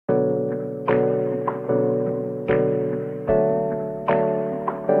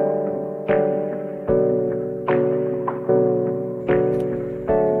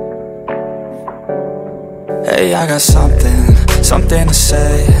Hey, I got something to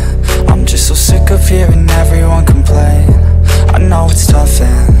say. I'm just so sick of hearing everyone complain. I know it's tough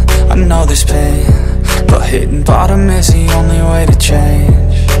and I know there's pain, but hitting bottom is the only way to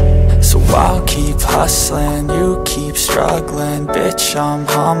change. So I'll keep hustling, you keep struggling. Bitch, I'm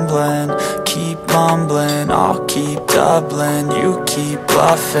humbling, keep mumbling. I'll keep doubling, you keep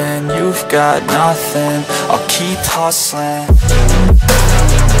bluffing. You've got nothing, I'll keep hustling.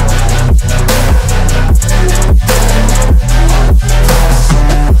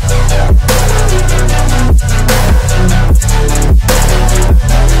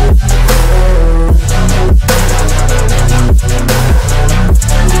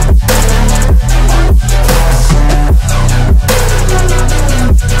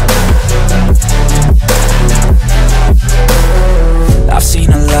 I've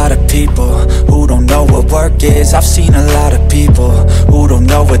seen a lot of people who don't know what work is. I've seen a lot of people who don't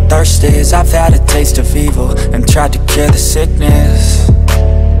know what thirst is. I've had a taste of evil and tried to cure the sickness,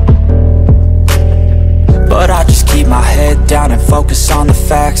 but I just keep my head down and focus on the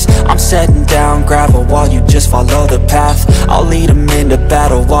facts. I'm setting down gravel while you just follow the path. I'll lead them into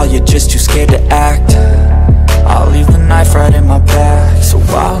battle while you're just too scared to act. I'll leave the knife right in my back. So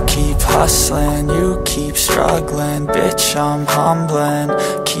I'll keep hustling, you keep struggling. Bitch, I'm humbling,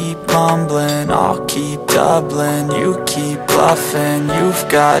 keep mumbling. I'll keep doubling, you keep bluffing. You've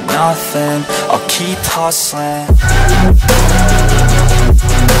got nothing, I'll keep hustling.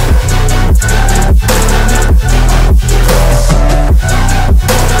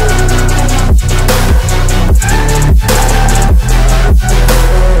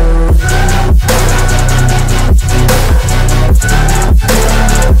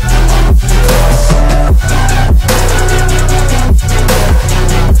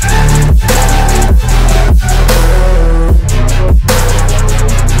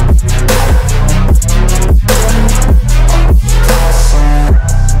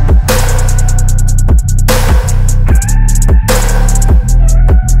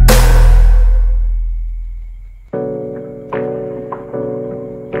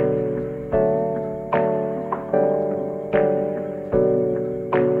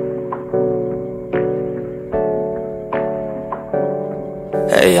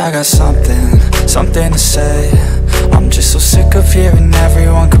 Hey, I got something to say. I'm just so sick of hearing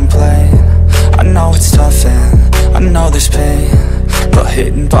everyone complain. I know it's tough and I know there's pain, but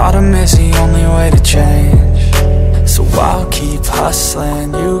hitting bottom is the only way to change. So I'll keep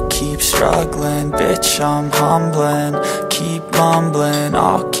hustling, you keep struggling. Bitch, I'm humbling, keep mumbling.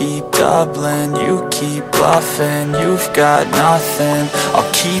 I'll keep doubling, you keep bluffing. You've got nothing,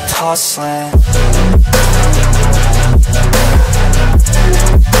 I'll keep hustling.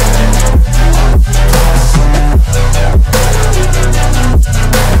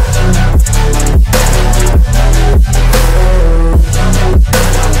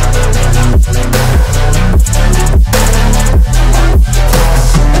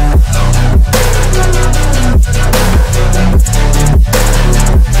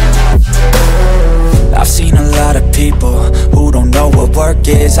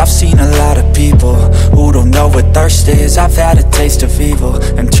 I've seen a lot of people who don't know what thirst is. I've had a taste of evil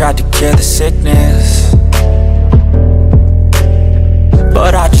and tried to cure the sickness,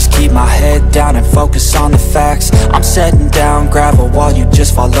 but I just keep my head down and focus on the facts. I'm setting down gravel while you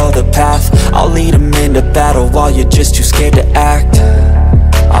just follow the path. I'll lead them into battle while you're just too scared to act.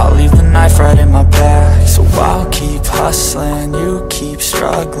 I'll leave the knife right in my back. So I'll keep hustling, you keep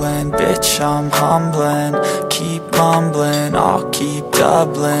struggling. Bitch, I'm humbling, keep mumbling. I'll keep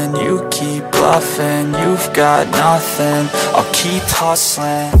doubling, you keep bluffing. You've got nothing, I'll keep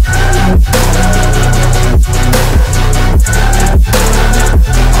hustling.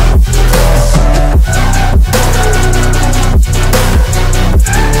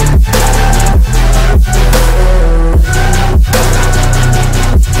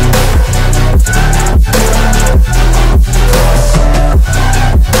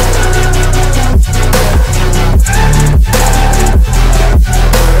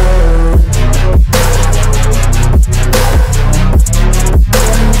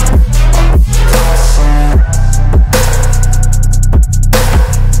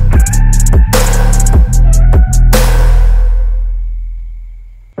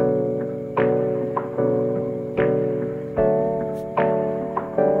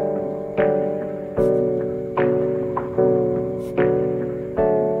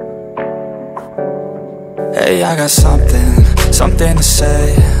 Hey, I got something to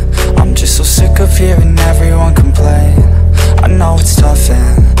say. I'm just so sick of hearing everyone complain. I know it's tough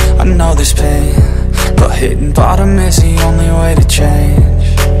and I know there's pain, but hitting bottom is the only way to change.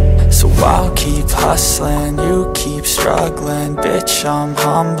 So I'll keep hustling, you bitch, I'm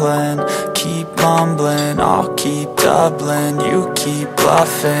humbling. Keep mumbling, I'll keep doubling. You keep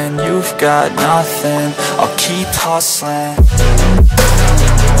bluffing, you've got nothing. I'll keep hustling.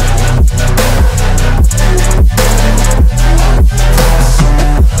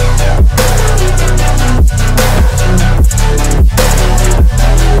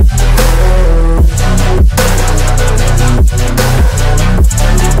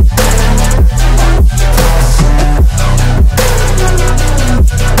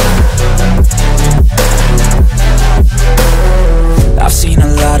 I've seen a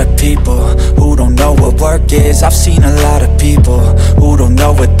lot of people who don't know what work is. I've seen a lot of people who don't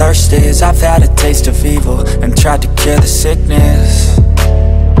know what thirst is. I've had a taste of evil and tried to cure the sickness,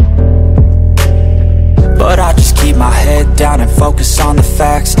 but I just keep my head down and focus on the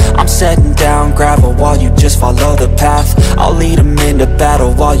facts. I'm setting down gravel while you just follow the path. I'll lead them into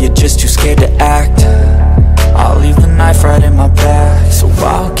battle while you're just too scared to act. I'll leave the knife right in my back. So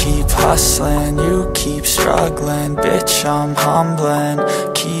I'll keep hustling, you keep struggling. Bitch, I'm humbling.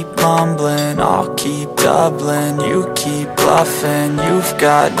 Keep mumbling, I'll keep doubling. You keep bluffing, you've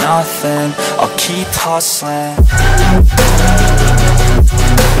got nothing. I'll keep hustling.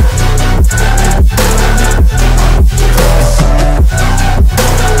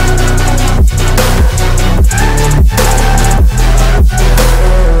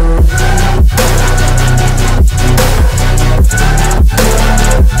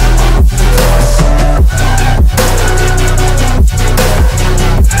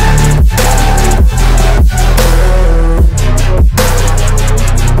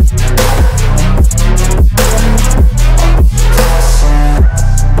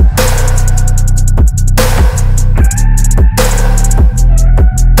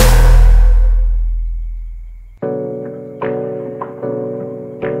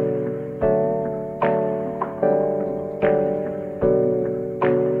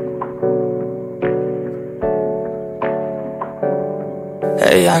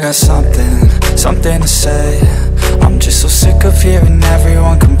 Hey, I got something to say. I'm just so sick of hearing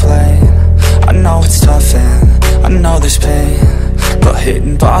everyone complain. I know it's tough and I know there's pain, but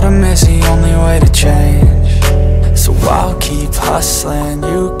hitting bottom is the only way to change. So I'll keep hustling,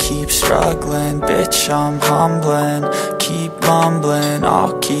 you keep struggling. Bitch, I'm humbling. Keep mumbling,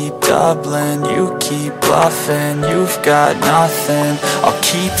 I'll keep doubling. You keep bluffing, you've got nothing. I'll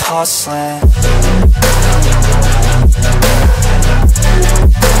keep hustling.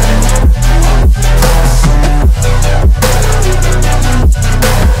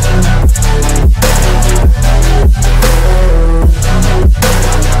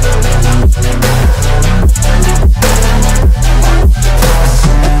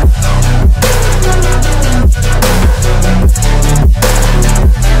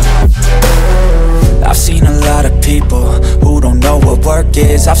 I've seen a lot of people who don't know what work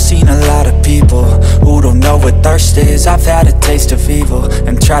is. I've seen a lot of people who don't know what thirst is. I've had a taste of evil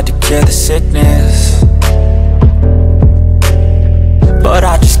and tried to cure the sickness, but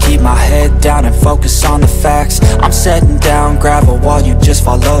I just keep my head down and focus on the facts. I'm setting down gravel while you just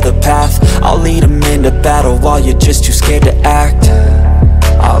follow the path. I'll lead them into battle while you're just too scared to act.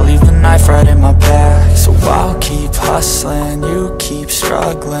 I'll leave the knife right in my back. So I'll keep hustling, you keep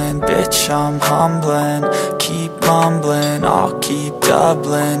struggling. Bitch, I'm humbling. Keep mumbling, I'll keep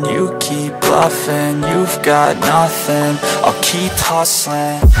doubling. You keep bluffing, you've got nothing. I'll keep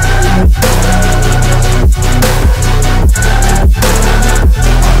hustling.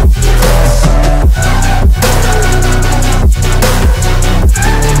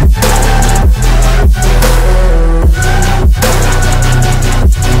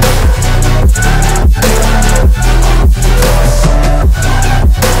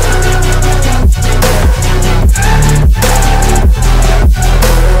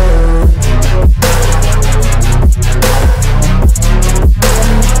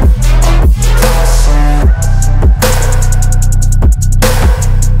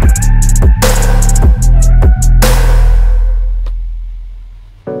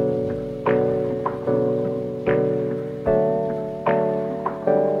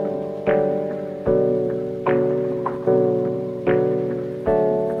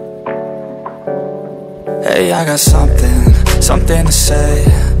 Hey, I got something to say.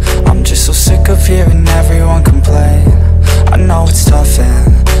 I'm just so sick of hearing everyone complain. I know it's tough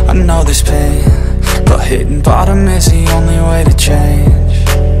and I know there's pain, but hitting bottom is the only way to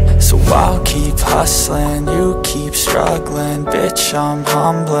change. So I'll keep hustling, you keep struggling. Bitch, I'm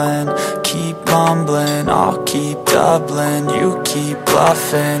humbling. Keep mumbling, I'll keep doubling. You keep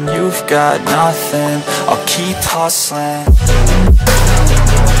bluffing, you've got nothing. I'll keep hustling.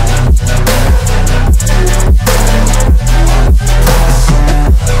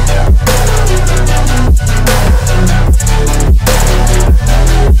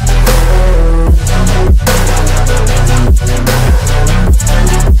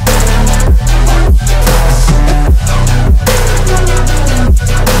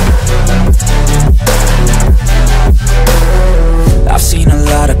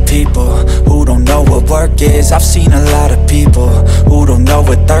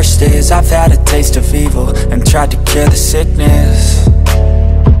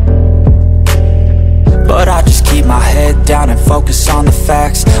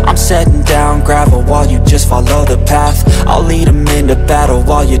 battle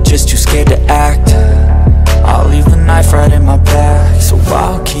while you're just too scared to act. I'll leave the knife right in my back. So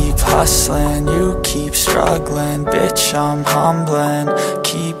I'll keep hustling, you keep struggling. Bitch, I'm humbling,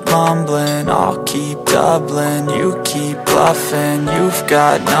 keep mumbling. I'll keep doubling, you keep bluffing. You've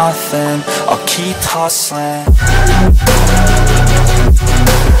got nothing, I'll keep hustling.